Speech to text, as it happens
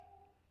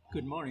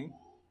Good morning.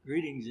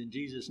 Greetings in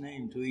Jesus'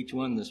 name to each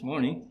one this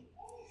morning.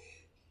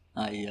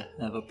 I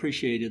have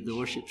appreciated the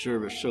worship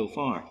service so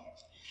far.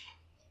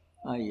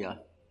 I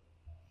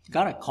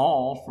got a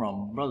call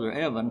from Brother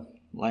Evan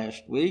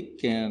last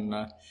week and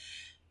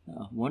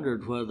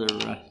wondered whether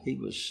he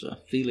was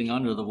feeling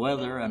under the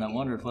weather, and I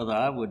wondered whether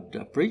I would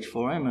preach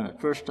for him. And at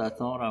first I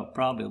thought I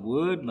probably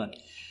would, but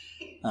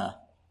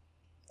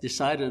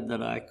decided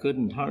that I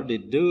couldn't hardly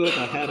do it.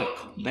 I had a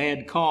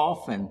bad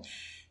cough and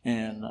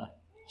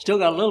still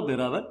got a little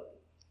bit of it.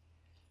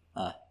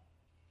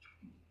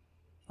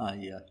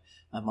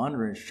 I'm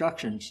under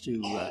instructions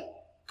to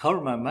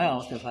cover my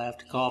mouth if I have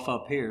to cough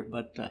up here,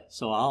 but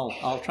so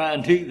I'll try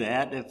and do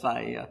that. If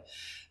I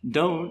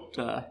don't,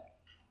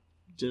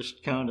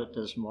 just count it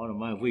as one of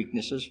my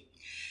weaknesses.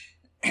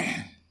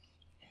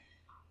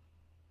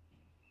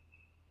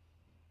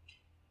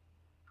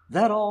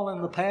 That all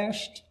in the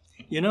past.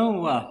 You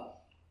know,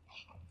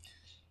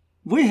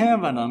 we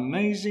have an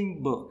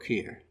amazing book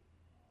here.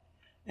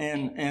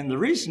 And the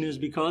reason is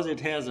because it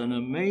has an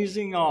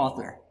amazing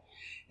author.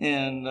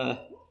 And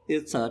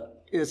it's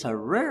a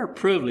rare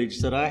privilege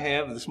that I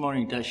have this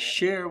morning to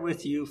share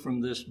with you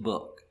from this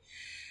book.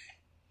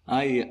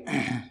 I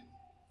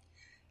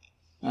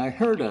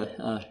heard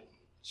a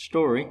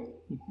story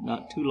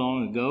not too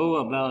long ago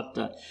about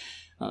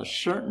a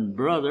certain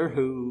brother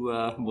who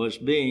was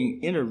being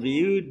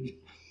interviewed,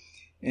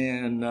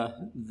 and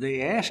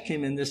they asked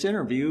him in this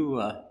interview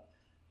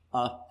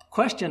a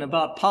question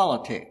about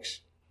politics.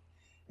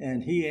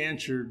 And he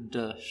answered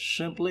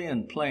simply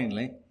and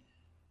plainly,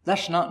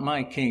 "That's not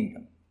my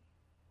kingdom."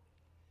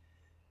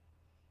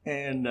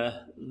 And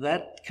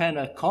that kind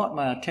of caught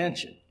my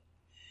attention.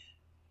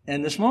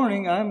 And this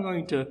morning I'm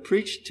going to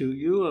preach to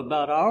you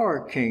about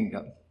our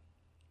kingdom.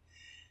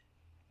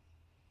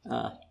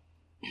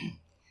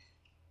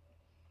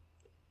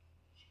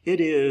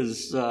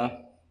 It's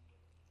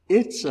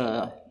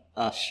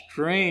a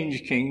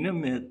strange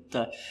kingdom.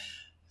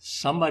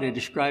 Somebody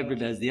described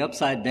it as the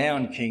upside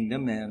down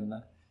kingdom, and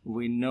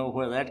we know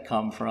where that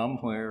come from,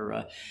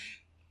 where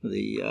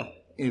the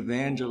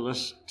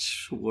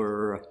evangelists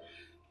were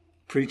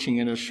preaching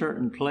in a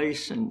certain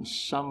place, and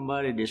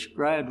somebody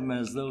described them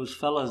as those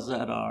fellows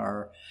that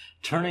are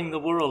turning the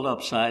world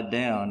upside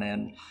down.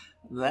 And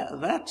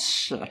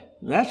that's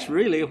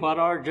really what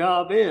our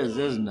job is,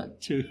 isn't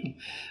it? To,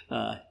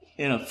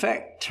 in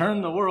effect,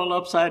 turn the world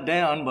upside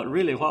down, but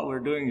really what we're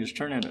doing is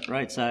turning it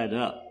right side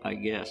up, I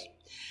guess.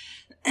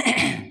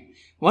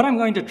 What I'm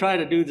going to try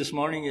to do this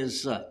morning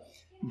is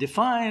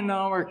define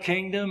our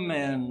kingdom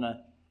and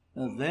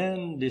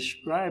then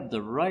describe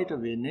the rite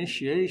of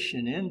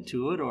initiation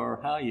into it, or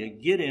how you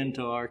get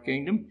into our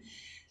kingdom.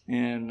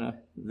 And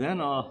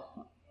then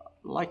I'll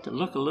like to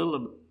look a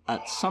little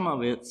at some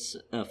of its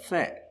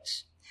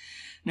effects.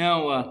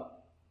 Now,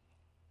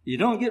 you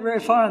don't get very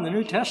far in the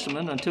New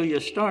Testament until you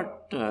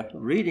start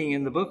reading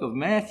in the book of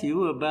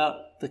Matthew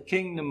about the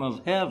kingdom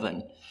of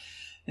heaven.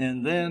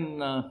 And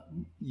then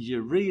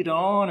you read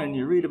on and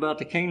you read about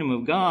the kingdom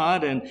of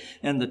God, and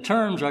the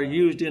terms are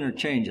used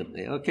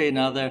interchangeably. Okay,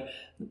 now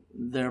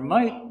there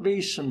might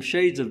be some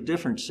shades of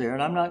difference there,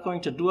 and I'm not going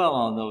to dwell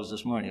on those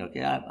this morning.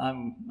 Okay,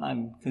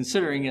 I'm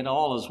considering it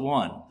all as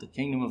one, the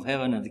kingdom of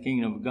heaven and the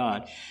kingdom of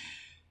God.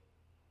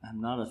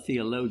 I'm not a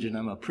theologian,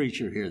 I'm a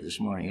preacher here this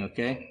morning,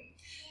 okay?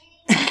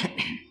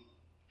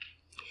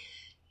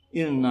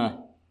 In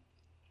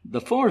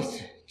the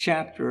 4th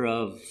chapter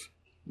of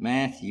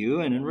Matthew,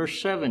 and in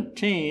verse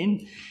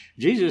 17,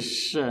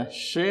 Jesus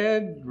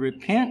said,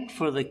 "Repent,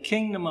 for the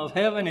kingdom of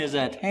heaven is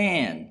at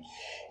hand."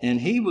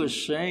 And he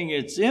was saying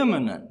it's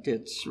imminent.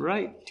 It's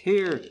right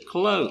here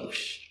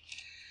close.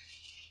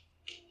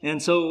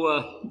 And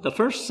so the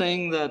first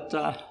thing that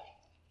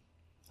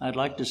I'd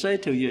like to say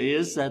to you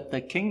is that the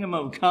kingdom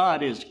of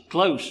God is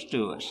close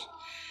to us.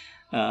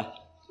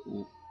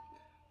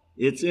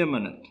 It's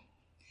imminent.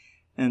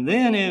 And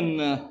then in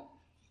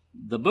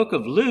the book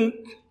of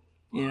Luke,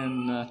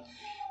 in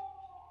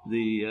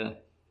the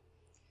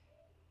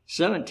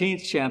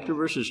 17th chapter,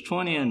 verses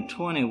 20 and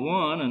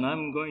 21, and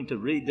I'm going to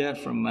read that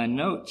from my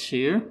notes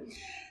here.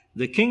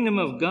 "The kingdom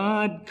of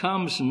God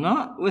comes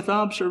not with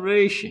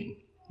observation,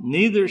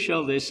 neither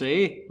shall they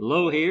say,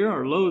 'Lo here,'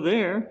 or 'Lo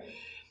there.'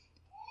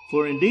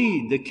 For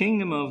indeed the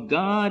kingdom of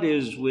God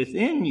is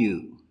within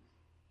you."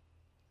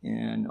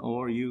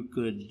 Or you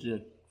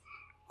could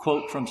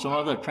quote from some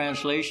other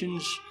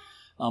translations,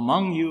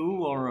 "among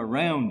you," or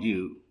 "around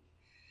you."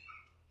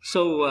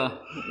 So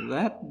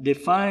that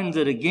defines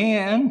it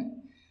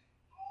again.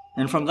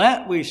 And from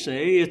that we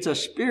say it's a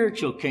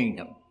spiritual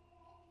kingdom.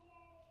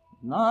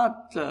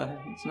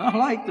 It's not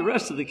like the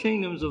rest of the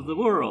kingdoms of the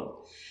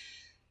world.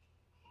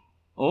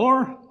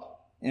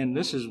 And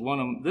this is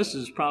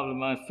probably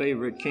my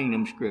favorite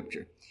kingdom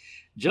scripture.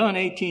 John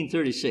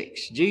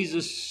 18:36.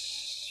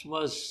 Jesus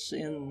was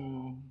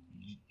in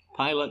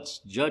Pilate's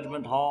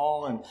judgment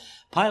hall, and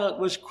Pilate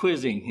was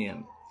quizzing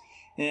him.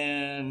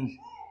 And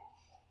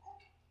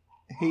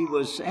he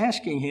was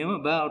asking him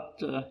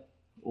about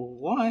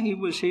why he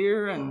was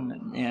here, and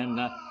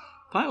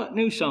Pilate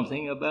knew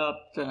something about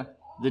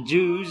the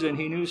Jews and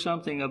he knew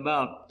something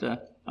about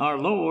our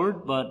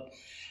Lord, but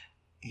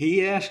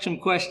he asked some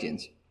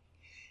questions.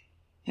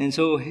 And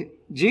so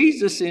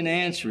Jesus, in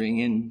answering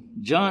in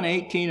John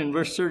 18 and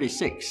verse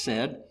 36,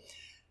 said,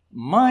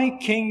 "My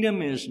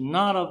kingdom is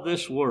not of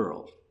this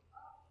world.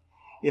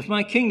 If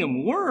my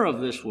kingdom were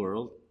of this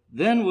world,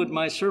 then would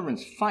my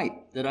servants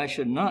fight that I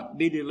should not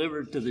be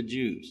delivered to the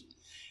Jews."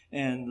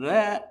 And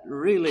that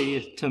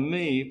really, to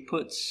me,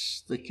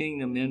 puts the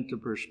kingdom into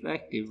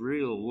perspective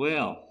real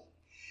well.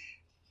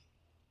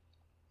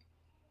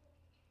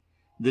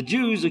 The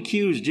Jews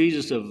accused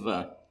Jesus of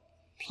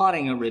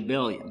plotting a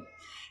rebellion.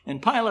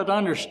 And Pilate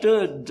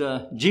understood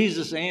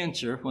Jesus'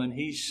 answer when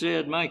he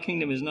said, "My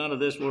kingdom is not of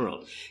this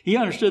world." He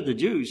understood the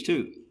Jews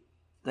too.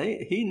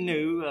 He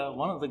knew,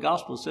 one of the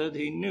Gospels said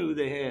he knew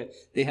they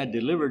had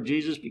delivered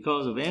Jesus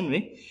because of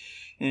envy.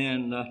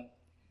 And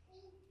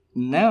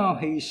now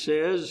he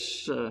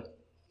says to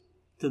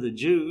the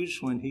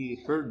Jews, when he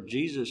heard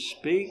Jesus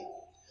speak,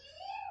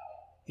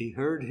 he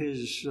heard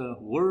his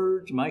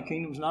words, "My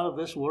kingdom's not of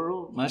this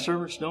world. My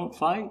servants don't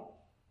fight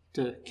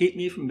to keep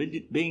me from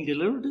being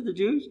delivered to the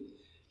Jews."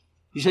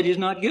 He said he's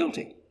not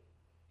guilty.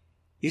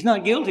 He's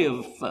not guilty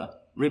of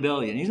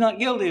rebellion. He's not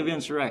guilty of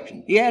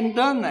insurrection. He hadn't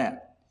done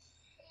that.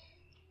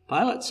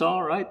 Pilate saw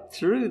right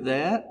through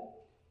that.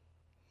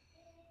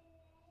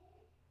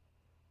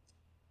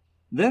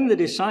 Then the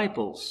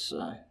disciples,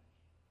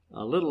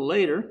 a little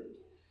later,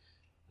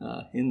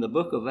 in the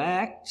book of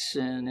Acts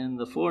and in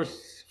the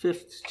 4th,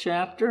 5th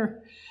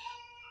chapter,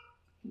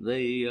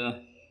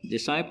 the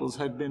disciples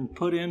had been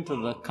put into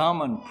the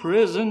common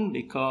prison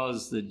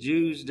because the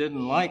Jews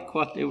didn't like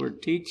what they were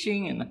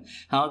teaching and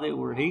how they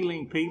were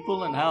healing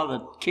people and how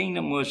the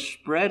kingdom was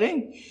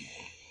spreading.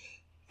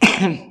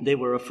 They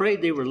were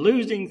afraid they were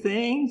losing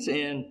things,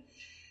 and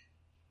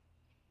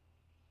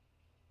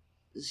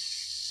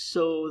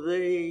so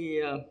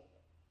they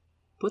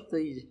put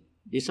the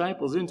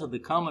disciples into the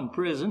common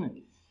prison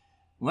and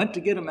went to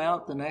get them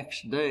out the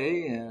next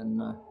day.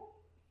 And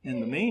in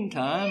the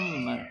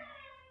meantime,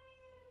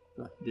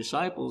 the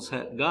disciples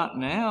had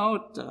gotten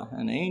out.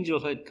 An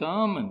angel had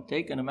come and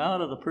taken them out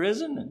of the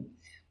prison and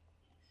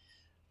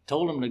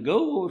told them to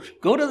go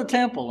to the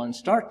temple and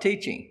start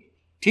teaching.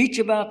 Teach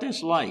about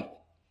this life.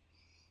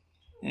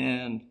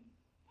 And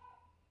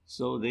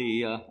so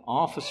the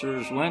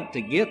officers went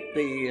to get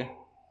the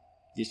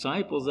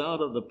disciples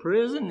out of the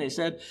prison. They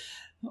said,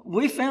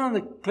 "We found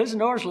the prison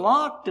doors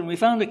locked, and we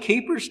found the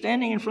keeper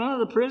standing in front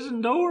of the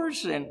prison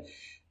doors,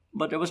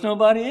 but there was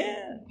nobody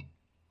in."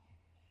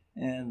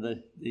 And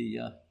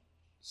the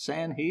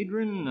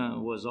Sanhedrin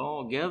was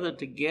all gathered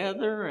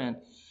together, and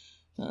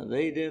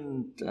they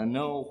didn't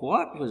know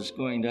what was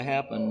going to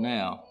happen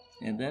now.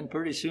 And then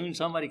pretty soon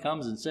somebody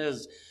comes and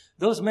says,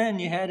 "Those men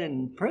you had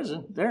in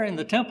prison, they're in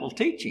the temple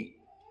teaching."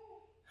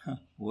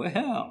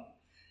 Well,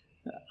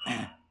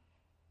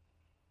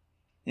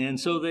 and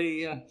so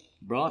they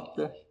brought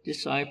the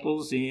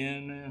disciples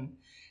in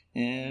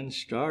and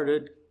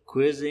started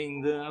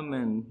quizzing them.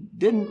 And,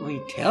 "Didn't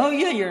we tell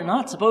you you're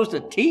not supposed to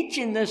teach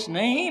in this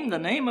name, the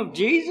name of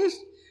Jesus?"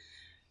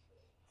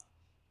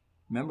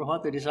 Remember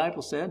what the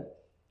disciples said?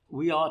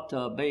 We ought to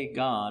obey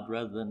God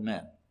rather than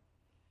men.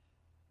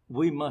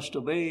 We must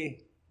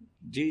obey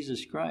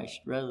Jesus Christ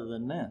rather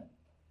than men.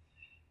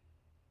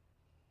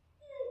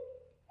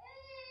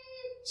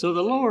 So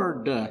the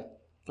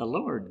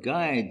Lord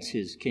guides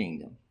his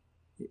kingdom.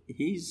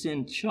 He's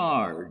in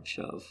charge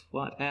of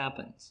what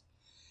happens.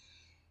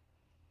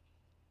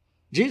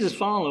 Jesus'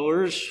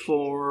 followers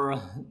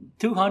for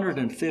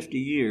 250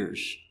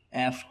 years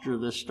after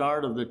the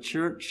start of the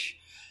church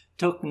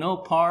took no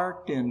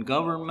part in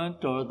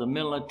government or the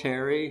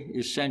military,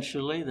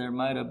 essentially. There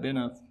might have been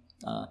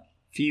a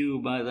few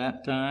by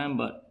that time,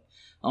 but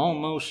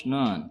almost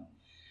none.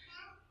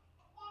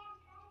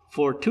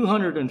 For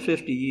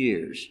 250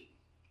 years.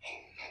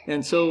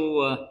 And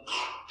so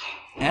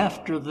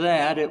after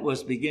that, it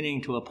was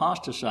beginning to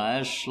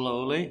apostatize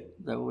slowly.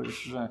 There was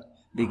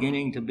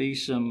beginning to be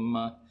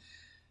some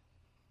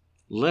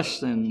less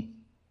than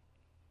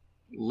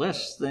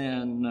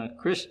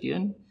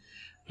Christian.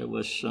 There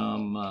was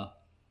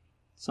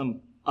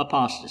some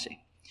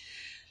apostasy.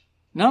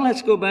 Now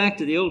let's go back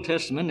to the Old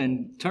Testament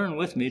and turn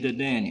with me to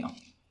Daniel.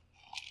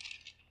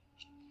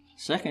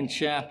 2nd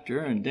chapter,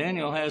 and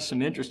Daniel has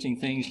some interesting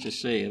things to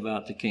say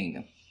about the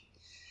kingdom.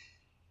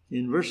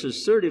 In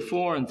verses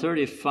 34 and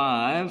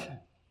 35,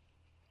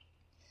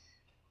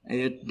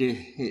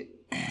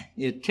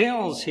 it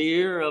tells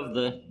here of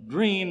the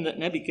dream that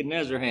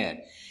Nebuchadnezzar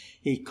had.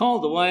 He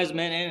called the wise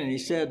men in and he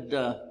said,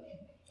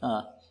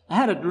 "I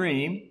had a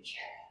dream.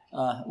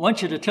 I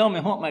want you to tell me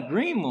what my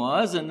dream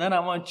was, and then I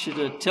want you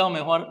to tell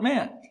me what it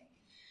meant."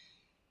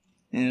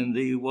 And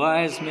the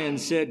wise men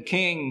said,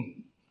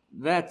 "King,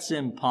 that's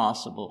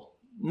impossible.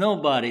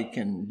 Nobody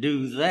can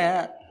do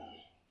that."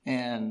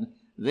 And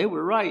they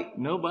were right.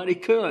 Nobody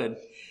could.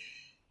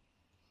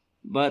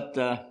 But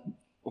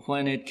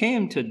when it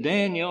came to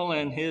Daniel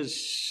and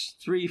his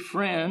 3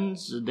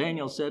 friends,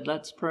 Daniel said,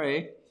 "Let's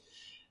pray."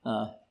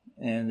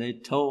 And they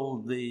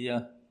told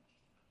the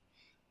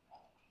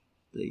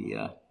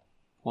the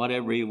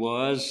whatever he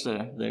was,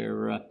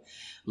 their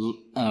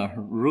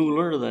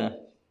ruler,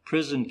 the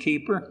prison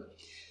keeper.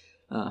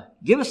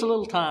 Give us a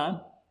little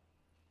time.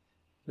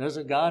 There's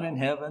a God in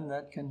heaven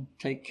that can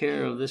take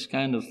care of this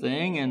kind of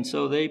thing. And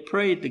so they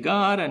prayed to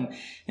God,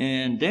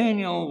 and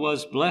Daniel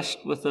was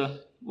blessed with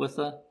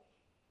a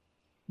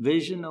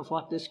vision of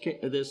what this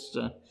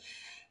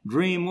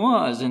dream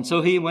was. And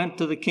so he went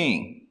to the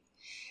king.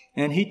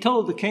 And he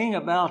told the king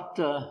about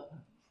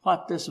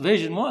what this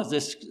vision was,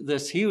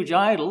 this huge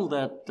idol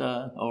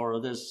that, or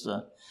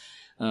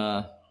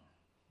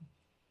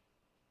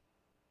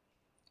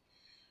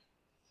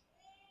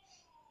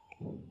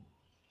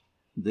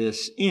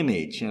this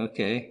image,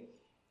 okay?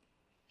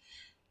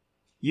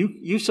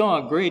 You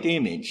saw a great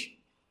image,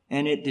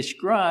 and it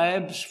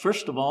describes,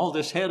 first of all,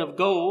 this head of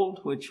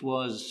gold, which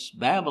was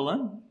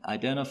Babylon,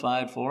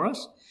 identified for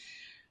us.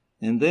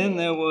 And then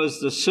there was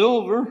the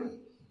silver,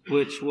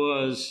 which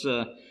was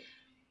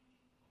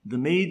the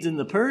Medes and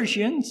the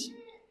Persians.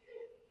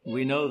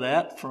 We know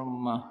that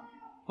from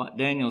what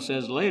Daniel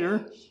says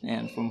later,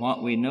 and from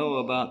what we know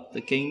about the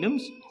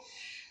kingdoms.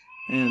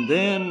 And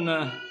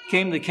then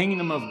came the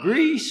kingdom of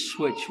Greece,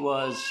 which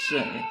was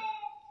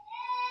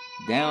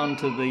down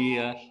to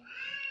the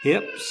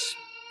hips.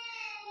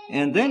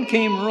 And then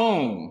came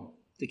Rome,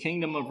 the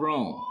kingdom of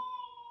Rome.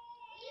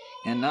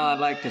 And now I'd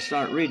like to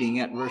start reading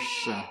at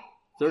verse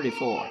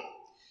 34.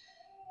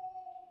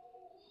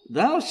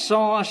 Thou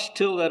sawest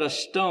till that a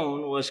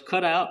stone was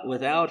cut out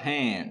without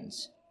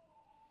hands,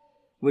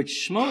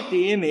 which smote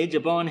the image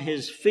upon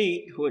his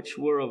feet, which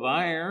were of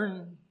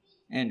iron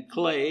and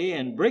clay,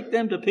 and brake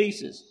them to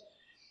pieces.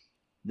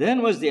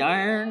 Then was the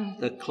iron,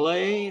 the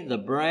clay, the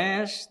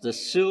brass, the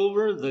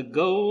silver, the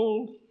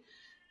gold,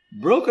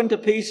 broken to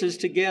pieces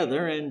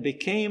together, and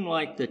became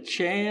like the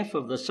chaff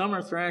of the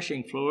summer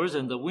thrashing floors,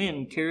 and the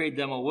wind carried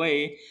them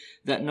away,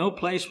 that no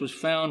place was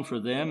found for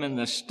them. And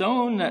the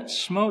stone that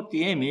smote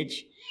the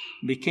image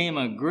became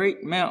a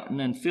great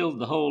mountain, and filled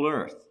the whole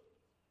earth.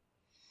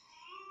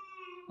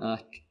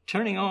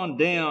 Turning on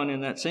down in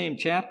that same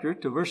chapter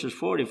to verses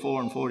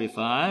 44 and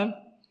 45,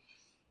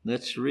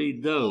 let's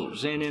read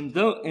those. And in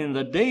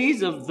the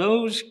days of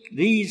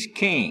these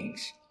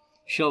kings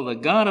shall the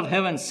God of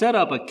heaven set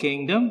up a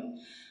kingdom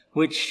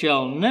which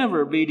shall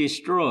never be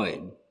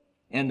destroyed.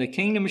 And the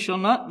kingdom shall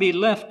not be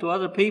left to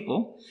other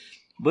people,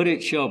 but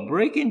it shall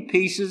break in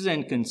pieces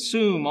and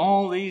consume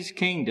all these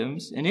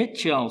kingdoms, and it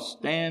shall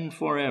stand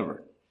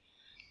forever.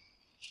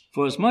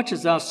 For as much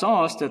as thou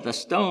sawest that the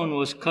stone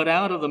was cut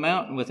out of the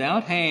mountain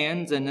without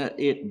hands, and that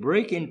it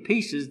brake in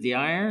pieces the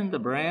iron, the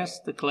brass,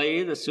 the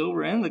clay, the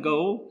silver, and the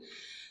gold,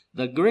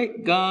 the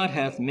great God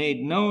hath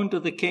made known to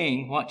the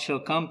king what shall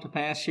come to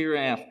pass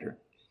hereafter.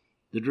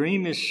 The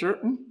dream is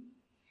certain,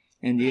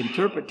 and the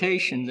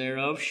interpretation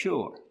thereof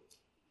sure.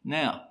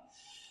 Now,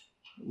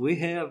 we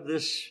have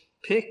this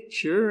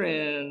picture,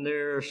 and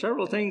there are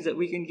several things that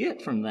we can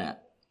get from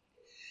that.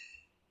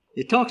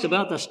 It talks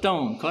about the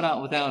stone cut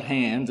out without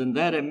hands, and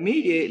that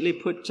immediately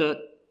puts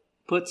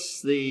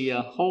the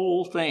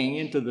whole thing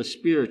into the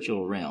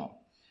spiritual realm.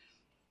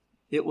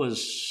 It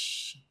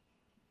was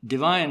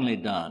divinely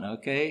done,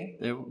 okay?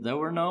 There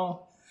were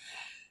no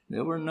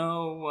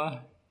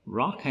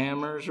rock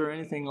hammers or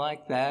anything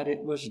like that.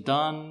 It was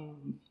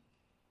done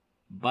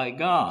by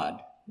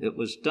God. It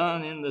was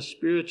done in the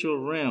spiritual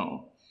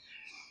realm.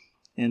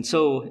 And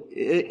so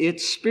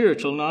it's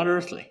spiritual, not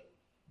earthly.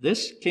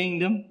 This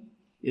kingdom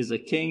is a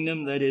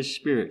kingdom that is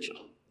spiritual.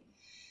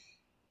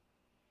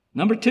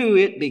 Number two,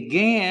 it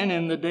began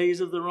in the days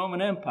of the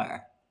Roman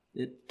Empire.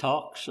 It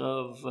talks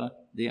of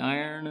the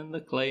iron and the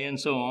clay and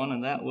so on,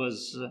 and that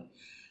was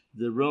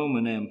the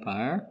Roman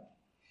Empire.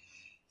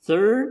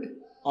 Third,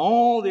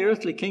 all the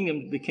earthly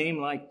kingdoms became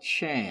like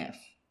chaff.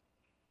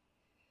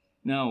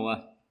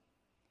 Now,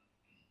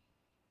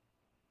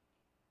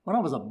 when I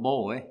was a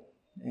boy,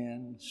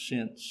 and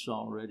since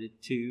already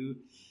too,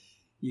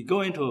 you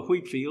go into a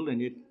wheat field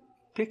and you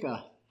pick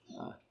a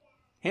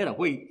head of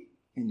wheat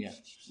and you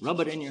rub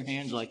it in your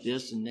hands like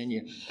this, and then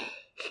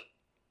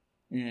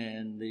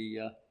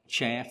the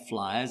chaff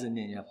flies, and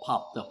then you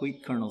pop the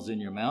wheat kernels in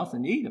your mouth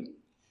and eat them.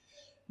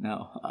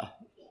 Now,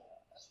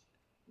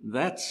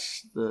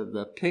 that's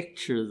the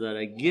picture that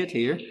I get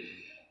here.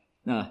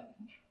 Now,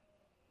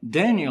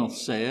 Daniel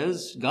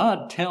says,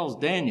 God tells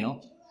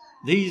Daniel,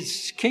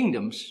 these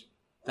kingdoms,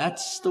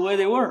 that's the way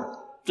they were,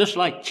 just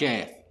like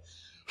chaff.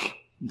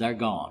 They're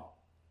gone.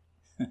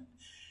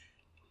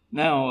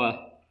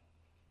 Now,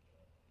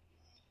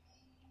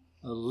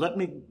 let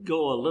me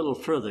go a little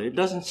further. It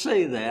doesn't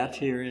say that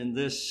here in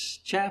this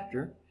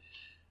chapter,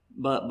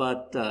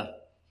 but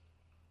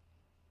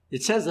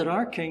it says that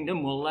our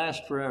kingdom will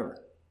last forever.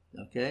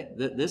 Okay,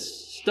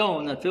 this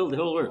stone that filled the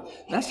whole earth,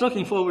 that's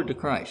looking forward to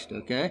Christ.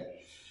 Okay,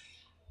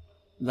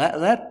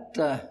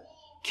 that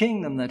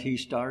kingdom that he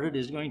started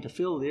is going to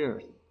fill the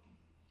earth,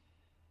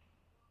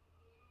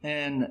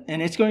 and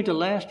it's going to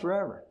last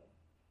forever.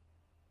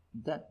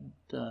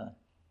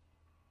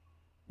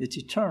 It's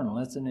eternal.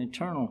 It's an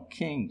eternal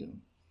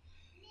kingdom.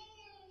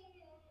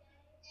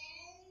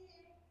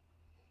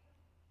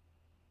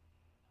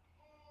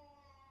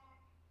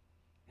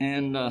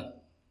 And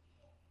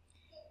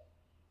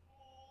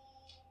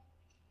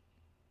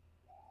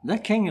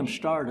that kingdom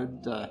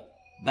started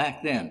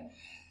back then.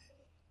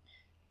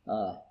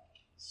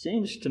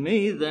 Seems to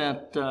me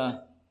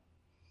that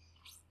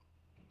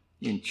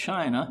in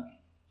China,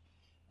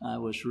 I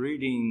was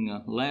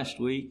reading last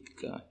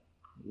week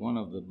one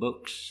of the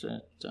books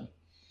that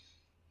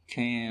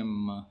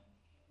Cam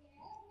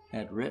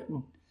had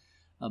written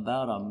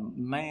about a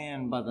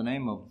man by the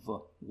name of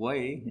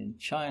Wei in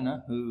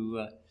China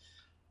who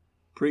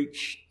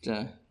preached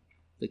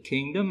the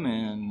kingdom.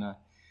 And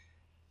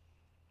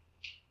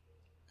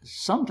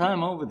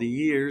sometime over the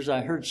years,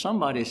 I heard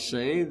somebody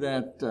say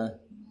that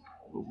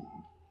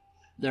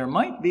there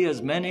might be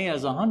as many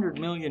as 100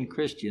 million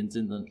Christians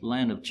in the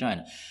land of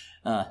China.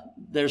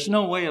 There's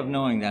no way of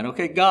knowing that.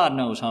 Okay, God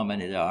knows how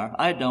many there are.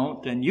 I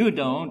don't, and you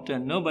don't,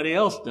 and nobody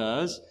else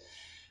does.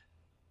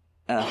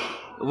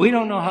 We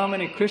don't know how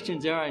many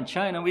Christians there are in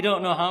China. We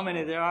don't know how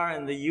many there are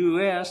in the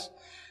U.S.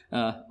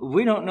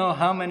 We don't know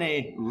how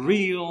many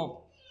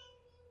real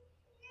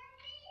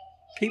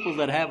people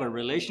that have a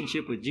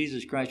relationship with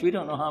Jesus Christ. We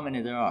don't know how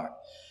many there are.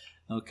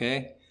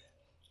 Okay?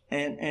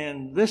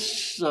 And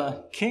this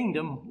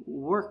kingdom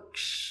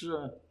works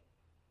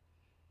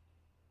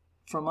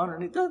from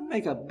underneath. It doesn't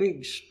make a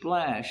big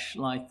splash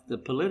like the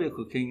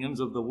political kingdoms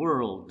of the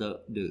world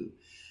do.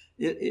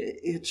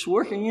 It's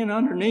working in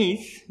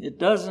underneath. It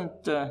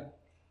doesn't,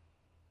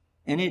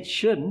 and it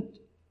shouldn't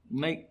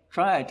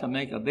try to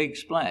make a big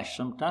splash.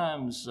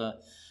 Sometimes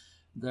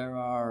there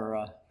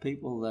are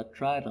people that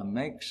try to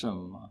make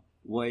some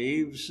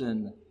waves,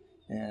 and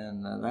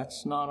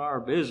that's not our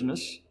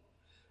business.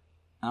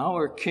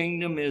 Our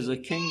kingdom is a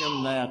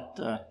kingdom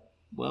that,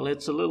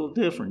 it's a little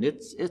different.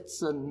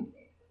 It's an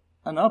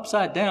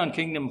upside down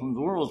kingdom from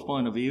the world's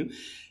point of view.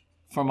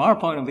 From our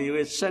point of view,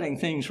 it's setting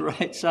things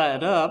right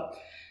side up,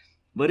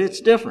 but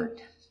it's different.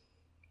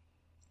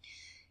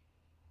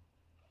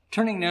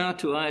 Turning now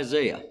to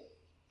Isaiah.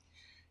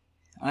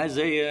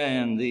 Isaiah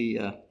and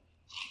the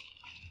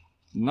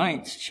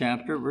 9th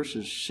chapter,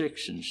 verses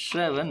 6 and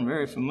 7,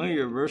 very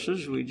familiar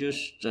verses. We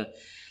just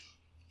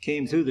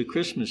came through the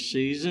Christmas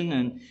season,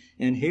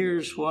 and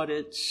here's what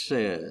it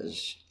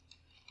says.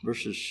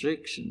 Verses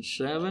 6 and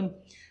 7.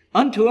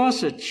 Unto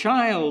us a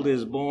child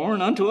is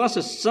born, unto us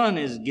a son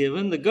is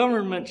given, the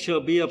government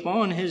shall be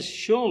upon his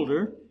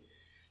shoulder,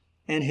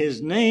 and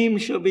his name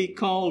shall be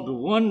called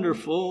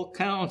Wonderful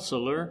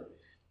Counselor,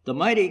 the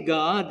Mighty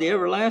God, the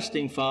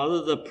Everlasting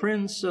Father, the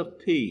Prince of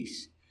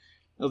Peace.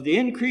 Of the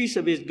increase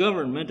of his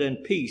government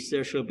and peace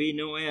there shall be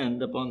no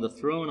end upon the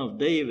throne of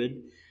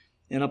David,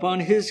 and upon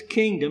his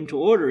kingdom, to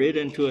order it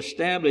and to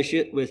establish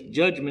it with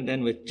judgment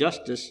and with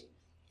justice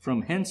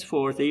from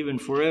henceforth even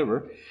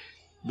forever.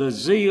 The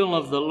zeal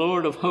of the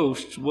Lord of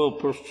hosts will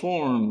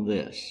perform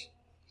this.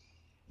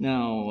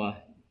 Now,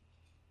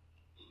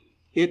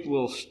 it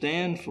will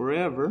stand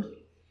forever.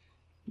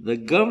 The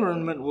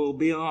government will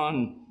be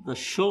on the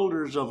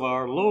shoulders of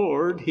our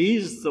Lord.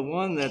 He's the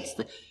one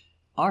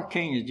our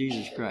King is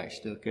Jesus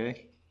Christ,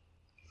 okay?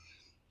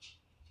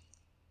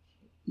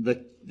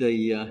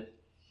 The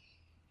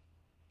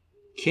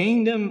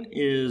kingdom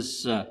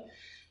is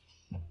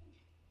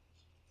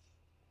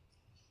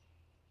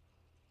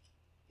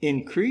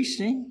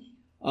increasing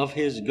of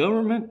his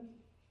government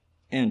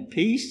and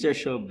peace. There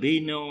shall be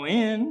no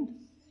end,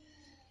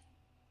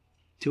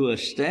 to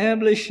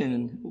establish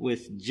and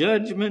with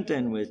judgment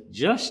and with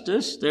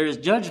justice. There is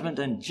judgment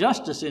and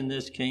justice in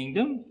this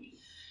kingdom,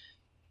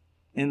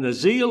 and the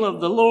zeal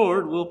of the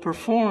Lord will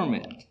perform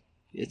it.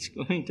 It's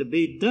going to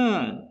be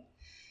done.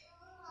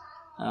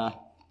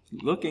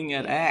 Looking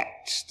at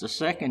Acts, the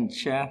 2nd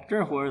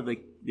chapter, where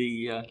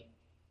the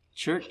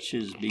church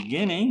is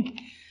beginning,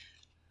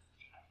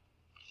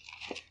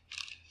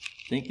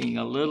 thinking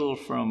a little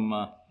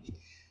from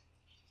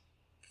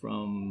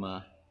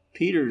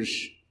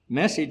Peter's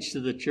message to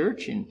the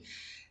church in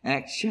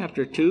Acts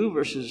chapter 2,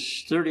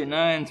 verses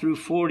 39 through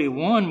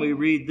 41, we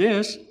read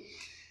this.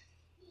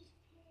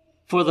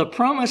 For the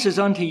promise is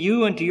unto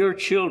you and to your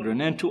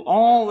children, and to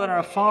all that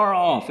are far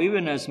off,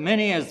 even as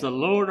many as the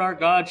Lord our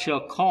God shall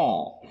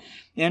call.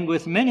 And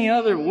with many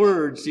other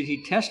words did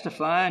he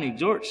testify and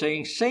exhort,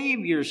 saying,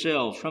 Save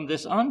yourselves from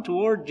this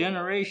untoward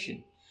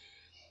generation.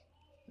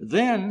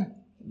 Then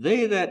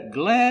they that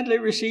gladly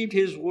received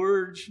his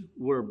words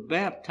were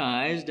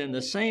baptized, and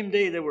the same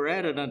day there were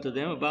added unto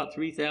them about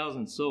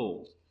 3,000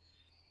 souls.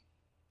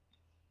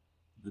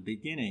 The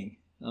beginning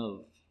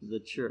of the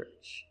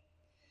church.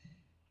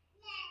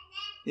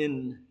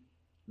 In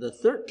the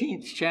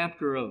 13th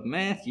chapter of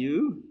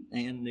Matthew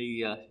and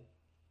the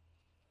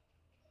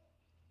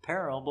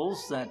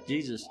parables that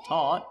Jesus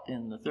taught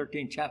in the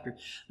 13th chapter,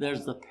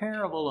 there's the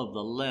parable of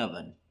the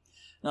leaven.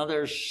 Now,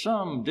 there's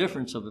some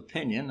difference of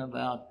opinion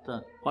about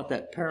what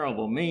that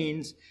parable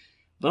means,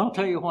 but I'll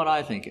tell you what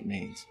I think it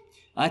means.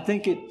 I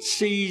think it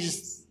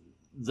sees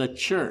the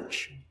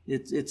church.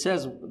 It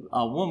says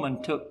a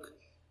woman took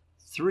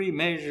 3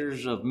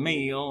 measures of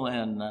meal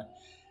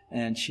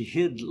and she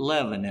hid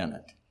leaven in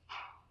it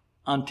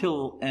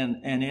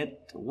and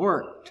it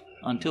worked.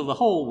 until the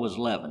whole was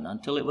leavened,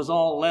 until it was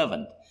all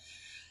leavened.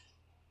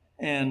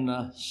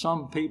 And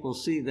some people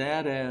see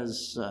that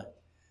as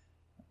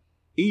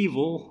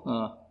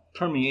evil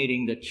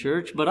permeating the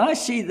church, but I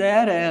see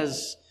that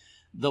as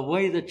the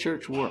way the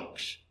church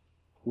works.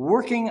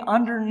 Working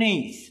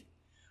underneath,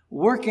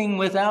 working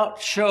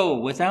without show,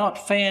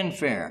 without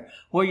fanfare,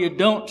 where you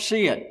don't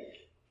see it.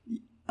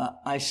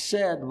 I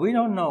said, we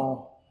don't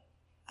know.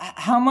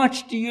 How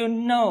much do you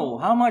know?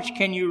 How much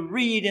can you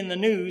read in the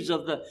news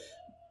of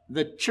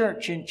the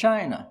church in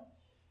China?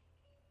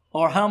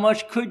 Or how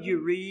much could you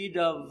read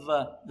of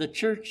the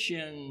church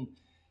in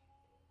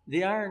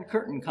the Iron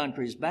Curtain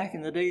countries back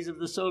in the days of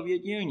the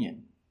Soviet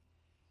Union?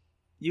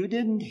 You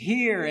didn't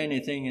hear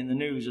anything in the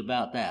news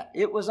about that.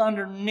 It was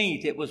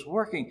underneath. It was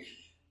working.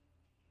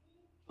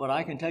 But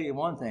I can tell you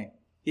one thing.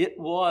 It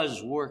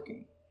was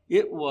working.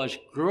 It was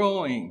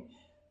growing.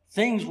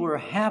 Things were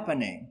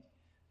happening.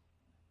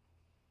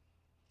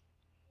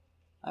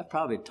 I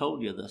probably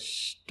told you the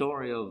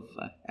story of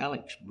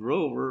Alex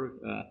Grover.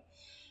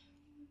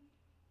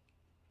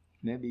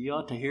 Maybe you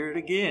ought to hear it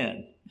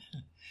again.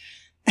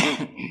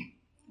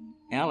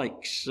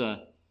 Alex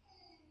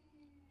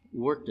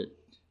worked at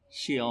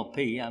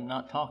CLP. I'm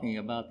not talking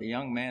about the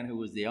young man who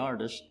was the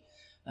artist.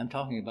 I'm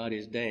talking about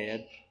his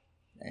dad.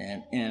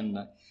 And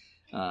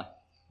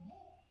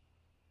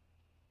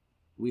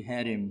we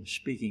had him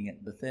speaking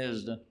at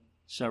Bethesda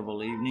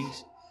several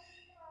evenings.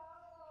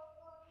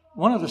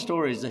 One of the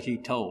stories that he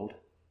told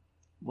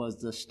was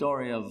the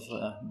story of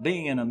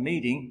being in a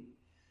meeting.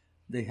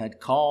 They had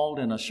called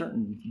in a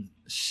certain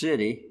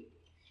city,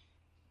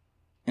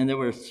 and there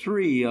were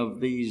 3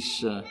 of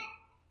these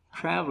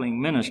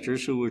traveling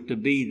ministers who were to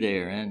be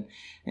there.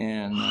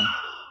 And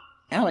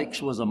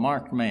Alex was a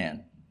marked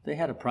man. They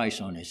had a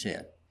price on his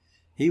head.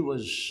 He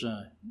was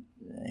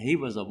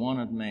a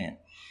wanted man.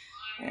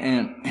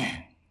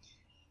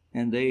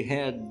 And they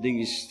had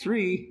these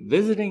 3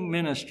 visiting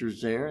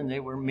ministers there, and they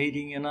were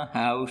meeting in a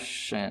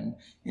house and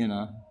in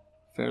a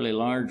fairly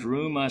large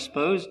room, I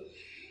suppose,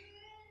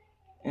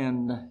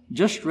 and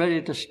just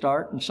ready to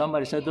start, and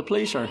somebody said, the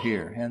police are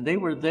here, and they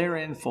were there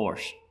in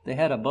force. They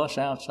had a bus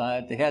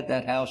outside. They had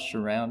that house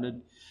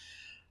surrounded,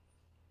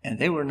 and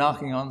they were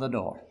knocking on the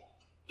door.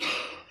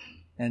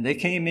 And they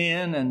came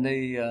in, and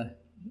they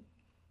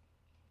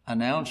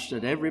announced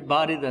that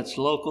everybody that's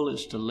local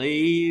is to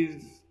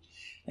leave.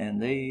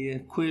 And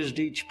they quizzed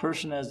each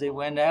person as they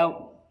went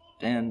out,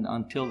 and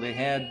until they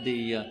had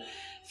the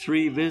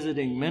 3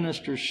 visiting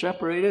ministers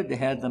separated, they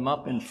had them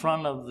up in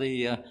front of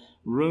the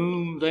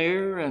room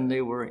there, and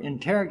they were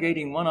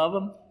interrogating one of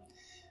them.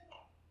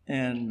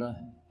 And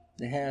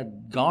they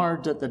had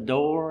guards at the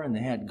door, and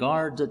they had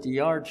guards at the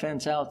yard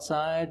fence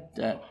outside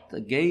at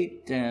the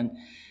gate, and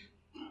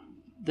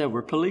there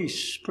were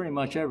police pretty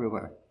much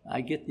everywhere.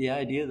 I get the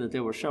idea that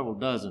there were several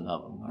dozen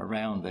of them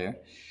around there.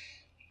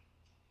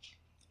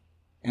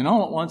 And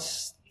all at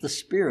once, the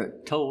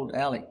Spirit told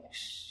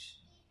Alex,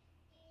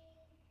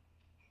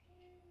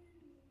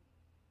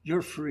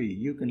 you're free,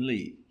 you can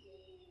leave.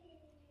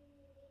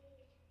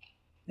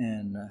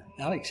 And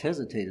Alex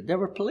hesitated. There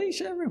were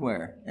police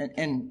everywhere.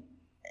 And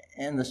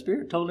the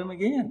Spirit told him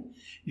again,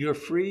 you're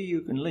free, you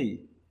can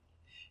leave.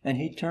 And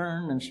he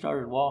turned and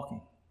started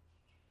walking.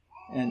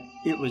 And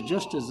it was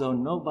just as though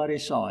nobody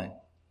saw him.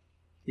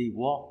 He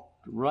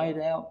walked right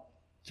out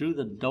through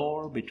the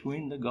door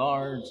between the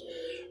guards,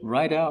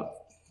 right out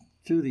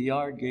through the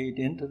yard gate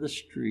into the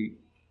street,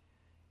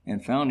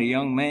 and found a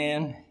young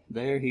man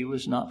there. He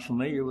was not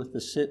familiar with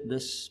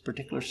this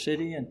particular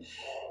city, and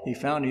he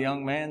found a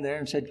young man there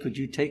and said, could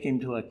he take him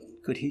to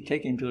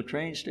a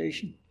train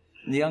station?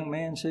 And the young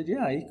man said,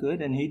 yeah, he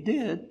could, and he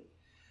did.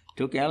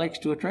 Took Alex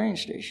to a train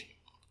station.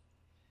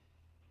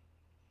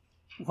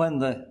 When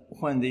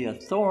the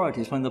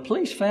authorities, when the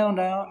police found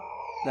out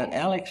that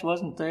Alex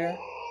wasn't there,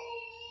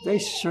 they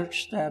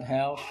searched that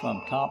house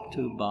from top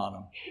to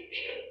bottom.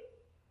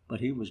 But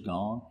he was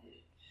gone.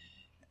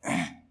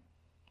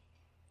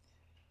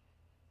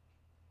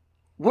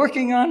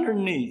 Working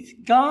underneath.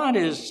 God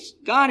is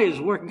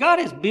working. God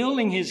is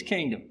building His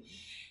kingdom.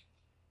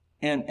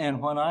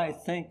 And when I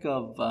think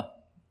of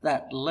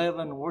that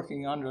leaven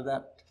working under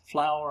that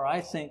flour, I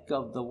think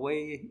of the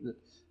way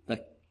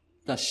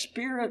the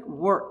Spirit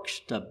works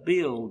to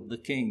build the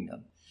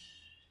kingdom.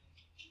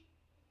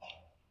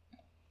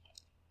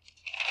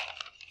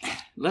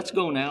 Let's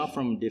go now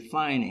from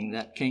defining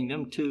that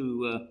kingdom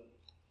to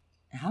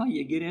how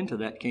you get into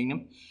that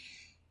kingdom.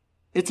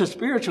 It's a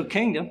spiritual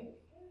kingdom.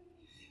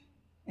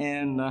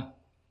 And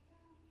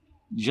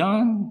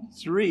John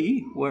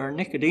 3, where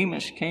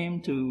Nicodemus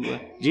came to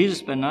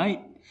Jesus by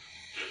night,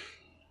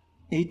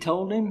 he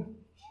told him,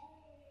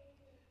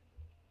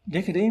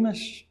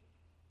 Nicodemus,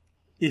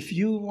 if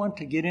you want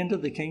to get into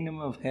the kingdom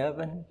of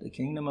heaven, the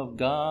kingdom of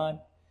God,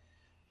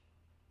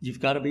 you've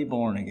got to be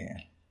born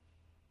again.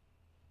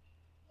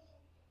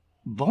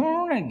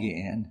 Born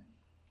again?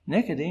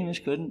 Nicodemus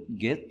couldn't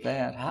get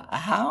that.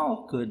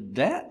 How could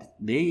that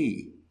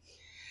be?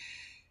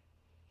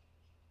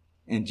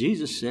 And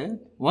Jesus said,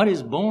 what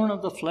is born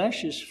of the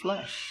flesh is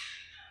flesh.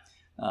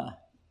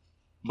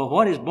 But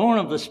what is born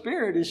of the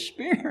Spirit is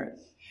spirit.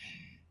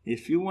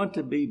 If you want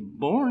to be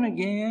born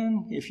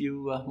again, if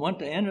you want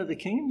to enter the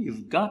kingdom,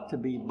 you've got to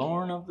be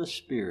born of the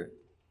Spirit.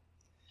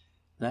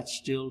 That's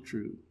still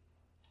true.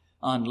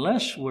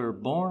 Unless we're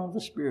born of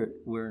the Spirit,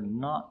 we're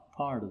not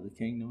part of the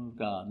kingdom of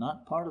God,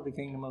 not part of the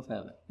kingdom of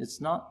heaven.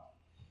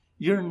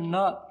 You're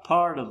not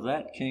part of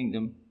that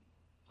kingdom.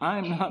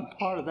 I'm not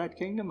part of that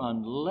kingdom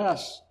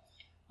unless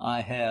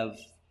I have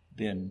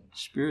been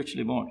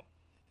spiritually born.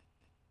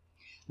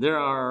 There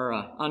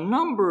are a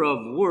number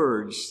of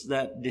words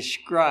that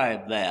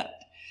describe that,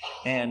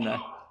 and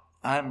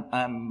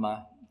I'm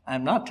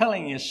not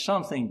telling you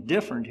something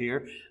different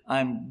here.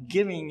 I'm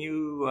giving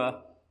you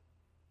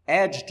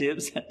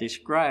adjectives that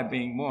describe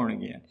being born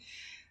again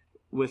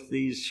with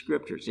these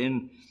scriptures.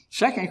 In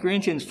 2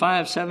 Corinthians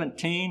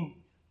 5:17,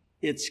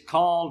 it's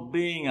called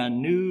being a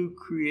new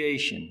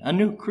creation. A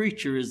new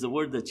creature is the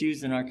word that's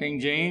used in our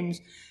King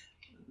James.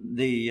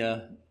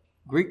 The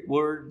Greek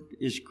word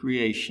is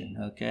creation,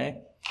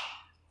 okay?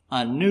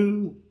 A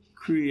new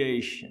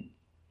creation.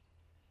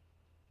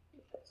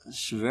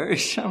 It's very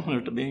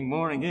similar to being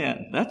born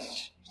again.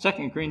 That's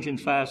 2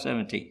 Corinthians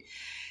 5:17.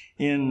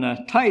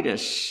 In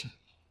Titus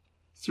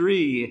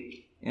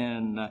 3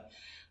 and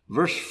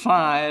verse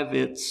 5,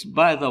 it's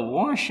by the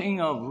washing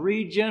of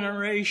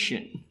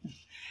regeneration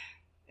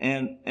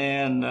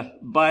and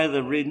by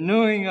the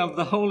renewing of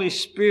the Holy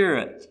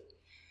Spirit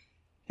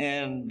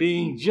and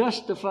being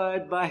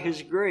justified by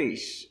His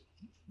grace.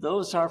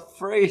 Those are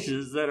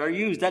phrases that are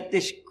used that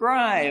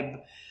describe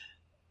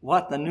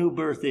what the new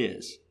birth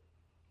is.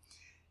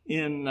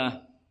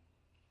 In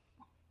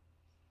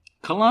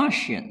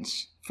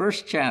Colossians,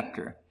 first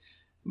chapter,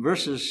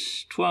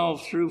 verses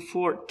 12 through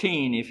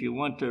 14, if you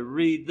want to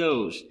read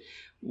those,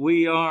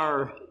 we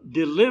are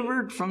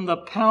delivered from the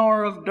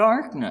power of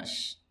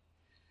darkness,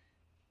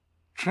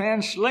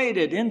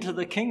 translated into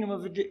the kingdom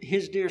of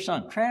His dear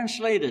Son.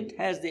 Translated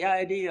has the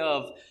idea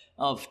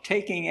of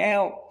taking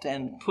out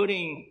and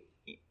putting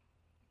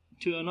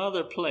to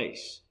another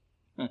place.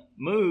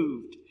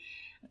 Moved.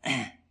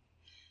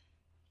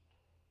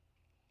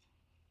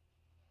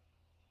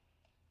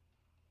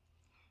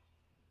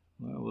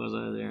 Where was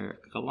I there?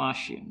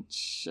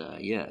 Colossians,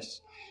 yes.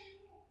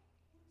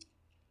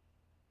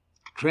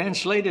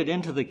 Translated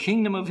into the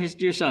kingdom of His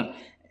dear Son,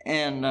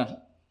 and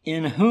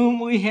in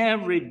whom we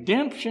have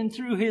redemption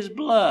through His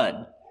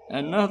blood.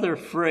 Another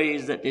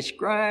phrase that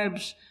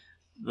describes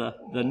the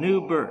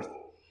new birth.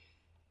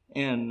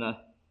 And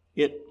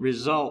it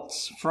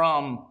results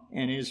from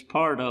and is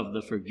part of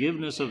the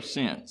forgiveness of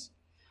sins.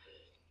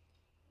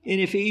 In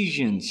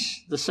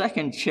Ephesians, the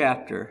 2nd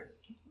chapter,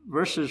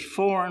 verses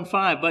 4 and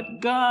 5, but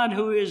God,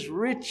 who is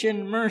rich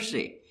in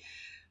mercy,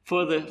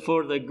 for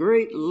the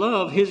great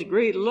love, His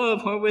great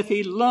love wherewith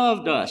He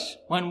loved us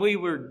when we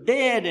were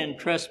dead in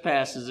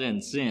trespasses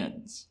and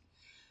sins.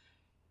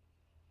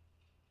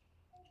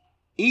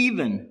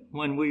 Even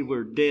when we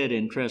were dead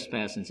in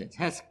trespasses and sins,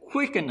 has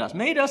quickened us,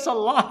 made us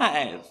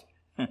alive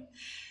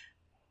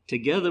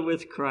together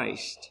with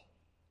Christ.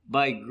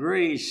 By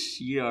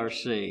grace ye are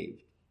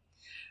saved.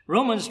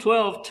 Romans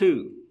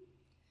 12:2.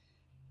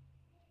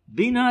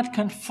 Be not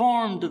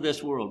conformed to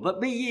this world, but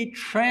be ye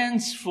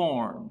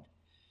transformed.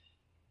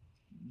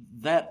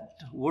 That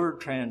word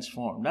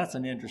transformed, that's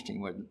an interesting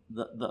word.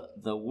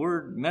 The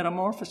word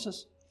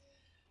metamorphosis,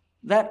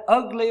 that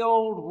ugly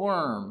old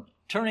worm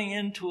turning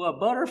into a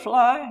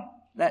butterfly,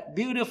 that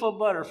beautiful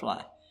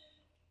butterfly.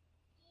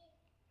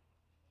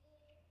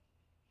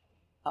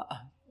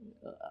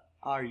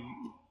 Are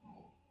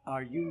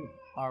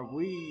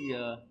we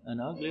an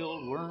ugly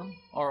old worm,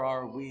 or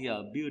are we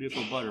a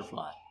beautiful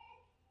butterfly?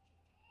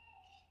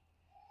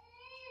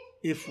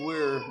 If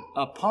we're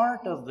a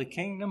part of the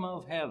kingdom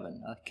of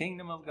heaven, a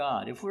kingdom of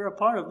God, if we're a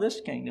part of this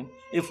kingdom,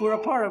 if we're a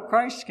part of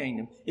Christ's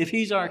kingdom, if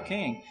He's our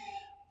King,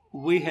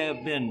 we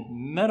have been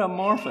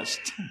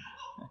metamorphosed.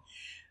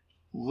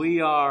 We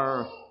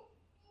are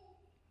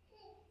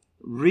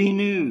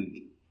renewed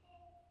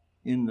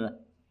in the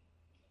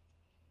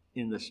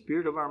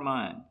spirit of our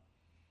mind.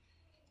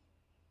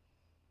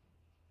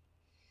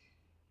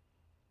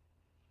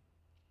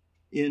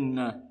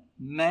 In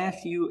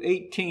Matthew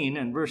 18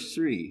 and verse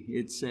 3,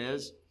 it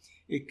says,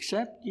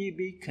 except ye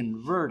be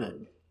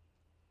converted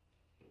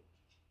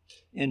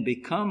and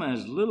become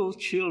as little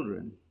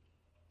children,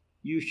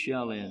 you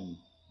shall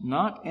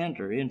not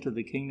enter into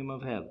the kingdom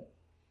of heaven.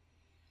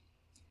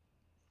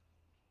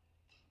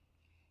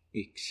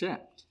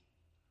 Except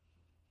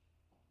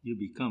you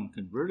become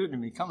converted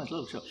and become as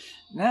little children.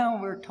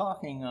 Now we're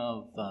talking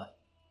of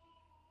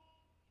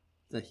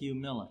the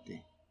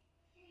humility.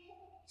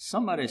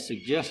 Somebody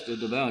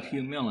suggested about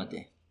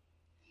humility.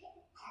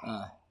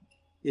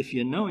 If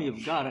you know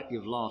you've got it,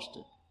 you've lost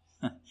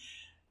it.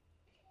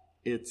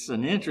 It's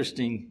an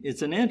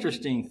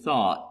interesting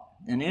thought,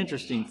 an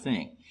interesting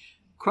thing.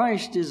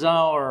 Christ is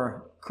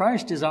our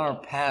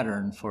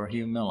pattern for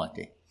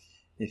humility.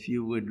 If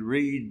you would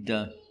read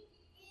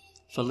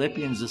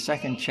Philippians, the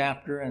 2nd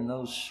chapter, and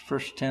those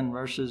first 10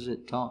 verses,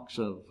 it talks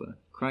of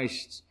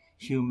Christ's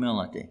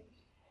humility.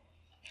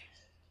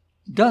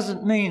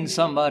 doesn't mean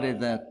somebody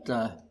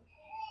that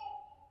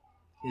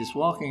is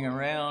walking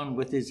around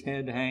with his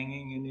head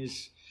hanging and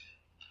his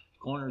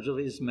corners of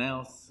his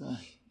mouth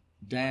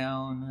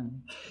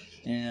down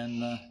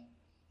and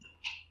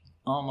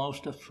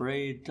almost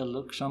afraid to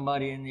look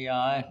somebody in the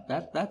eye.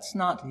 That's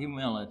not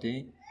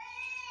humility.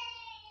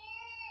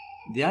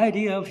 The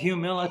idea of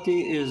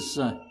humility is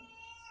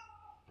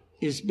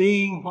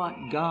being what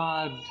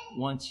God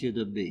wants you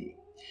to be.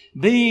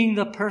 Being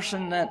the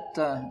person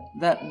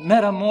that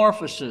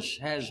metamorphosis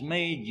has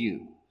made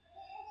you.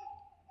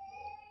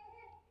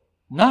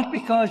 Not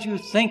because you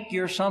think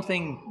you're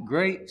something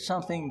great,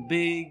 something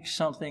big,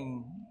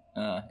 something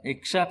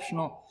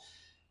exceptional,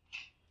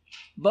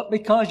 but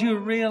because you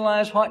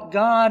realize what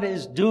God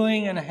is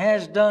doing and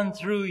has done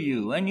through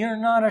you, and you're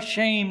not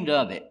ashamed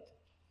of it.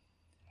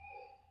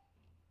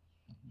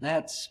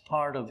 That's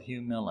part of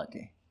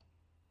humility.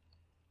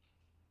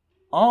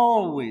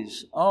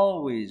 Always,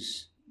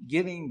 always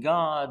giving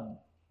God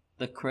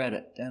the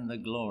credit and the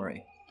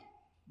glory.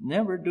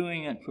 Never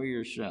doing it for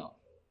yourself.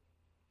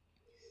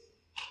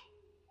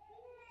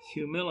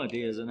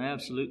 Humility is an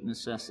absolute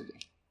necessity.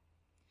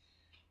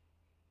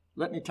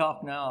 Let me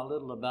talk now a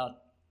little about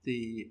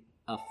the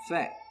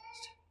effect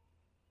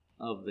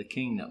of the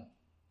kingdom.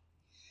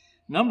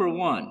 Number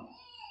one,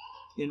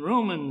 in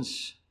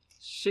Romans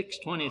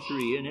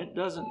 6:23, and it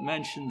doesn't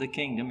mention the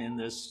kingdom in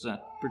this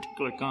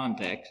particular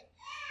context.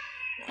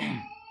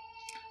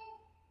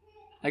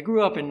 I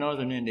grew up in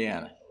northern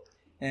Indiana,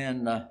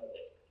 and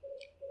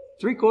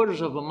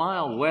 3/4 of a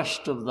mile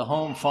west of the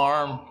home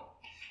farm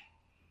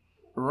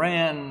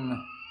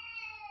ran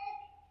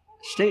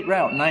State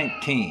Route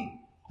 19,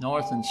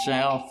 north and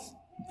south.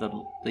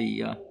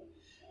 The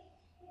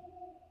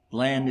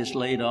land is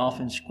laid off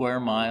in square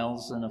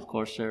miles, and of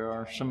course there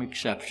are some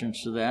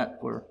exceptions to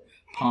that where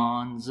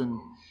ponds and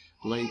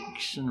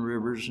lakes and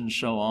rivers and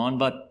so on,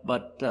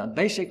 but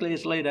basically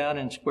it's laid out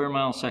in square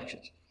mile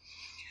sections.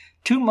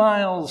 2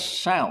 miles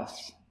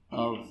south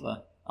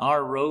of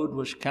our road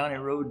was County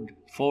Road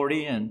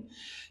 40, and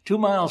 2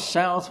 miles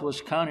south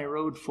was County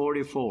Road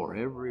 44.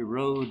 Every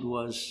road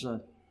was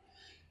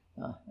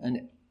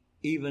an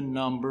even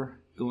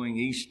number going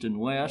east and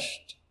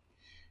west.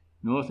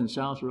 North and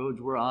south roads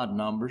were odd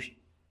numbers.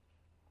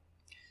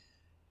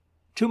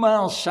 2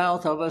 miles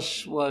south of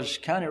us was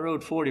County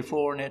Road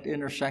 44, and it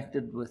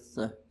intersected with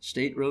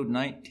State Road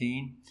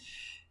 19.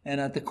 And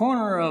at the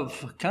corner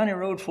of County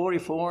Road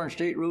 44 and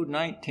State Road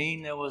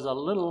 19, there was a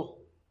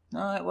little,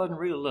 no, it wasn't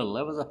real little.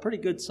 There was a pretty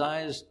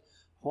good-sized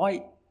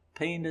white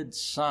painted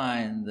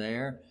sign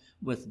there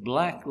with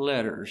black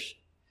letters.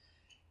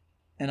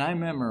 And I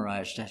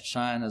memorized that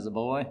sign as a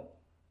boy.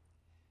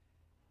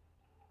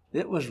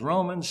 It was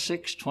Romans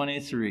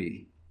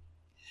 6:23.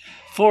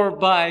 For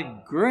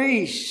by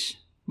grace,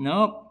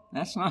 nope,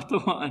 that's not the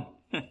one.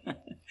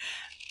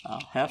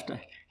 I'll have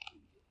to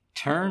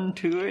turn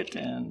to it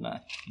and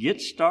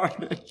get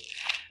started.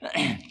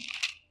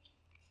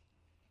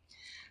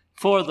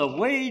 For the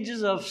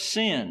wages of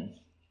sin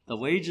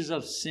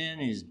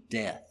is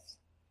death.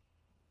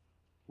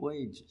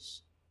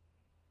 Wages.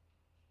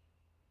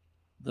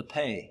 The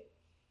pay.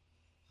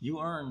 You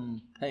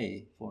earn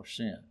pay for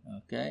sin,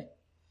 okay?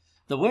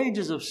 The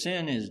wages of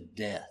sin is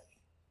death.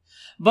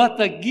 But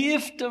the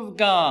gift of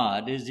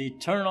God is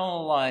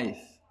eternal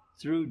life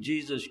through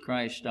Jesus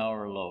Christ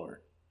our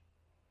Lord.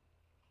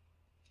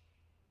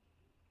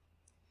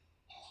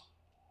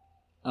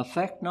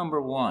 Effect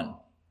number one,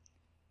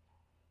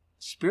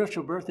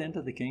 spiritual birth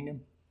into the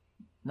kingdom.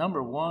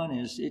 Number one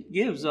is it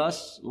gives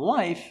us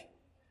life,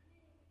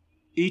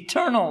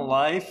 eternal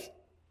life.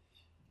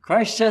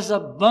 Christ says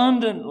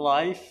abundant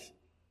life.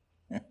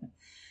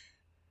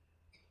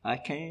 I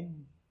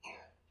came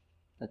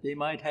that they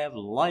might have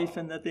life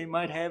and that they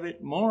might have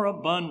it more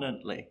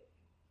abundantly.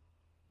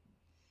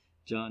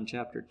 John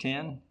chapter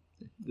 10,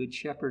 the Good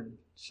Shepherd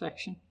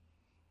section.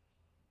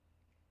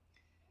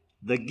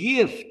 The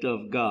gift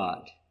of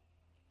God.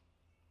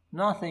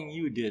 Nothing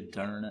you did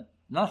to earn it.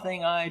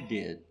 Nothing I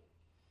did.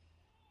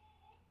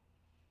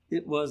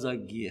 It was a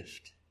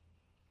gift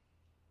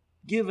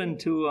given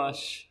to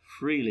us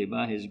freely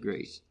by His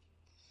grace.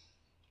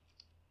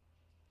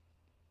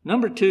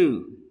 Number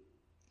two,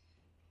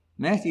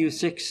 Matthew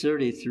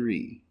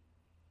 6:33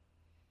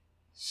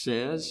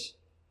 says,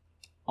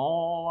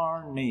 all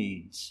our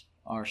needs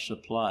are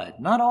supplied.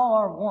 Not all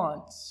our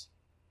wants,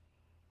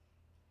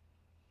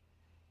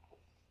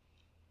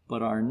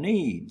 but our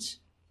needs.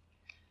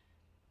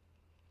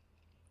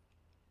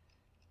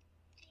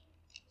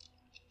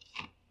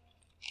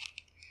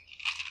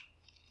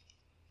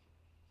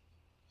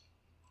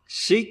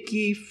 Seek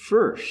ye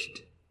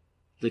first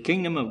the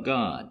kingdom of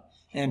God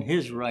and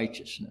His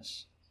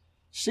righteousness.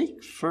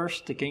 Seek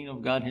first the kingdom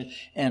of God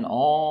and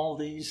all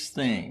these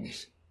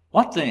things.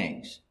 What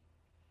things?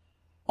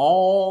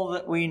 All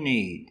that we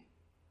need.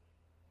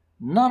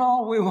 Not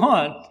all we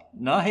want.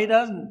 No, He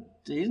doesn't.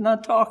 He's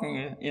not talking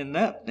in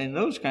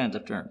those kinds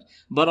of terms.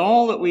 But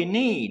all that we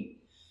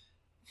need.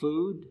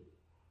 Food,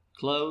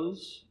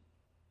 clothes,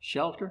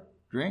 shelter,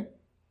 drink.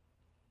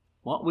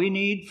 What we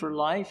need for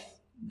life,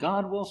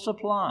 God will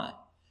supply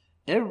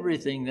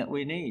everything that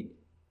we need.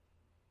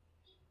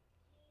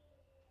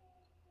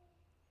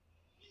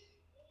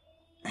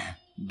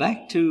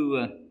 Back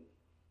to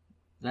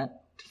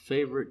that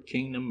favorite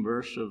kingdom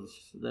verse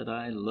that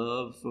I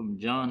love from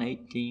John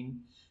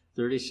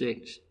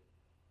 18:36.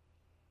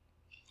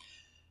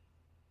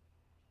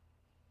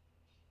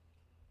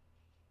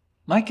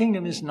 My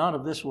kingdom is not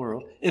of this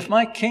world. If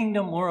my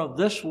kingdom were of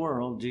this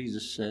world,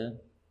 Jesus said,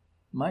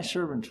 my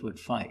servants would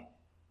fight.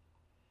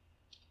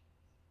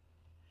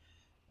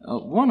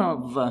 One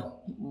of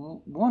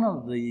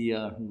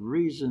the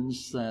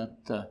reasons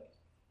that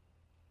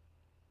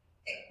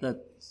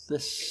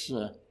this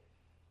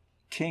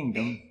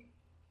kingdom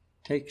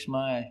takes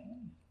my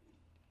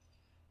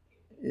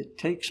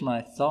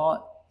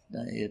thought,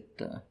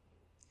 it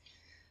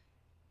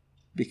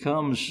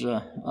becomes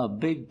a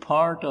big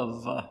part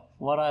of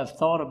what I've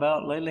thought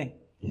about lately,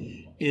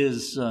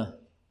 is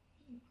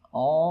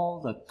all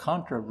the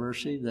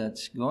controversy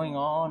that's going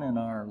on in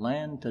our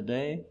land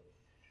today,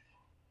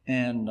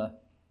 and a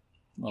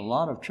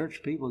lot of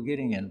church people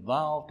getting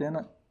involved in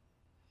it.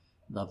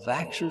 The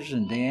vaxxers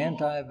and the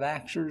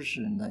anti-vaxxers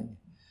and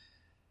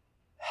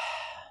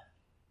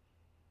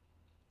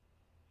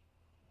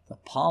the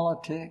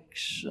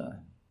politics.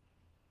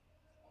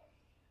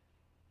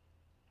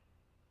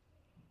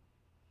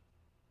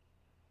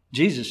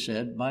 Jesus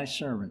said, my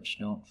servants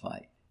don't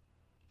fight.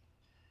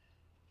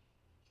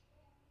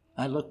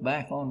 I look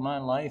back on my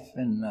life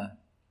and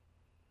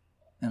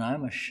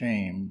I'm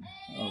ashamed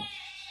of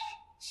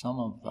some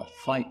of the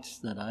fights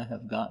that I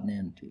have gotten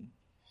into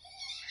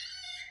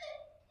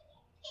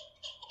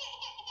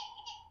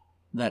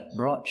that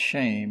brought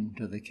shame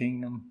to the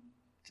kingdom,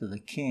 to the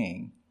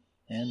king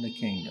and the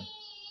kingdom.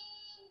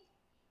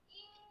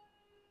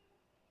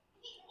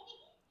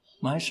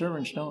 My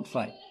servants don't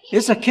fight.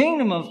 It's a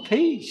kingdom of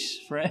peace,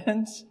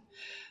 friends.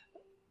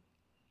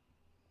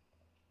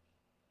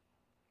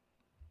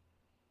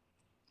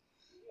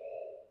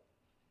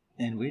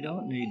 And we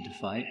don't need to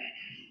fight.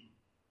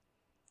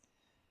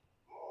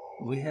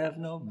 We have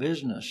no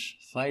business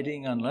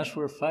fighting unless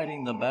we're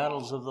fighting the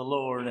battles of the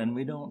Lord, and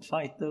we don't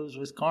fight those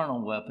with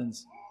carnal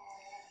weapons.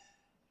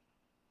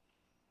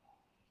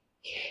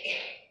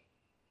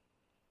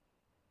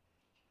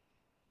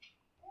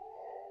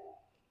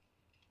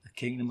 The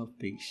kingdom of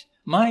peace.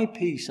 My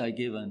peace I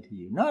give unto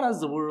you. Not as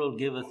the world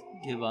giveth,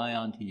 give I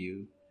unto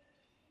you.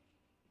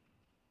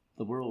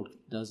 The world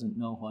doesn't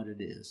know what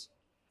it is.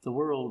 The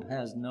world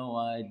has no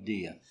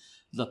idea.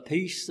 The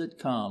peace that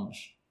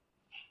comes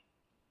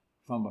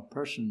from a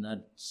person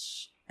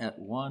that's at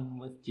one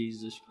with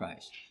Jesus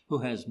Christ, who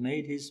has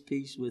made his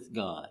peace with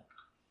God,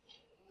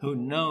 who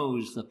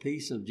knows the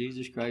peace of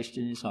Jesus Christ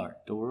in his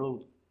heart. The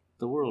world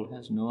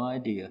has no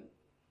idea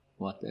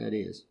what that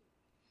is.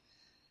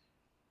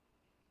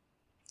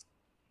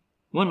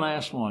 One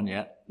last one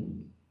yet.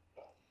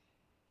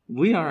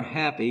 We are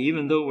happy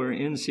even though we're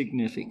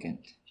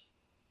insignificant.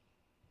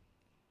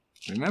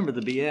 Remember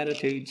the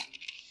Beatitudes?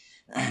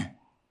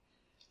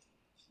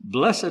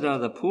 Blessed are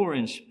the poor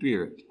in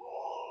spirit,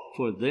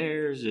 for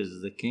theirs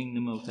is the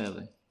kingdom of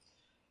heaven.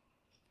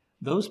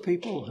 Those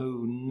people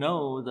who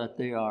know that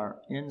they are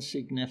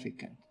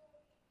insignificant,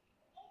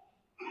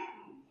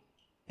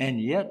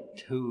 and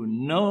yet who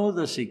know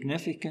the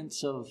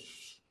significance of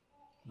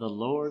the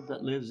Lord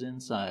that lives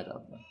inside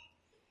of them.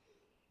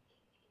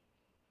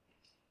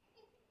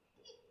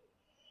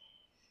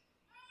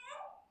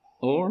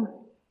 Or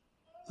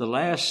the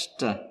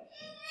last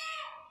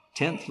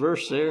 10th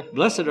verse there,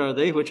 blessed are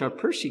they which are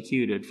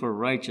persecuted for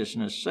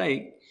righteousness'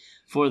 sake,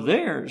 for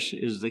theirs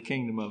is the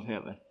kingdom of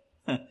heaven.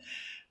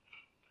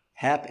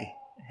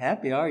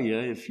 Happy are you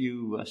if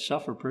you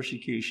suffer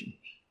persecution.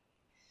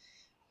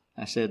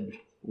 I said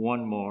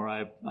one more.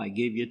 I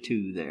gave you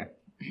two there.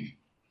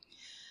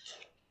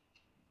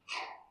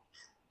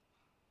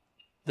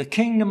 The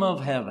kingdom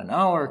of heaven,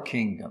 our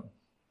kingdom,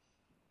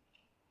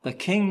 the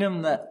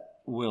kingdom that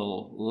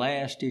will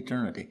last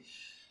eternity.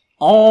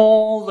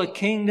 All the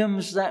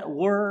kingdoms that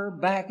were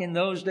back in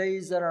those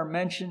days that are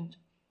mentioned,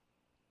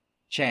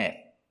 chaff.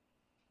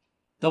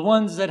 The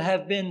ones that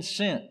have been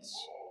since,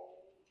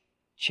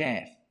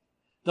 chaff.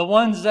 The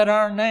ones that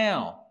are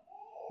now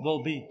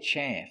will be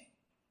chaff.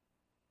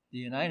 The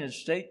United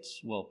States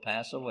will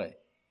pass away,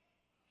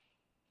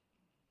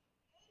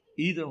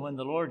 either when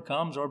the Lord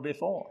comes or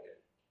before.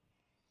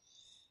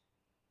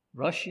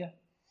 Russia,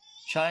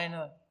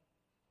 China,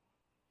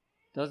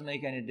 doesn't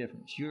make any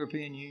difference.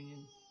 European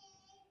Union,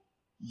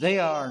 they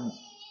are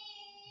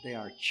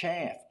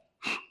chaff.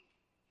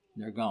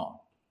 They're gone.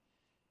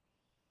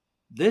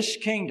 This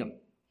kingdom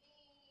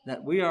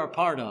that we are a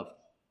part of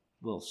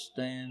will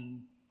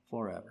stand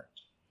forever.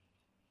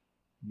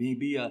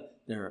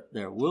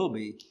 There will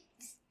be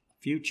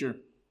future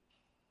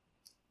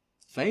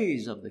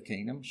phase of the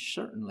kingdom,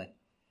 certainly.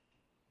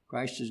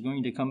 Christ is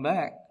going to come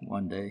back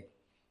one day.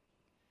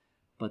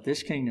 But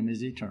this kingdom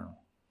is eternal.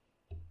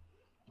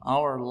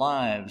 Our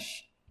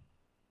lives,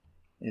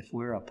 if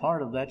we're a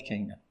part of that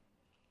kingdom,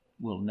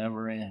 will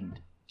never end.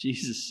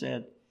 Jesus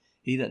said,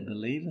 he that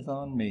believeth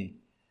on me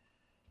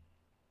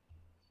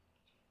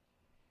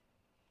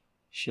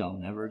shall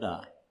never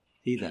die.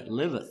 He that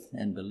liveth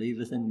and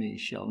believeth in me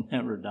shall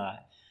never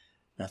die.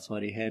 That's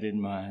what he had in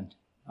mind.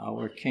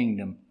 Our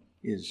kingdom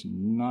is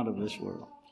not of this world.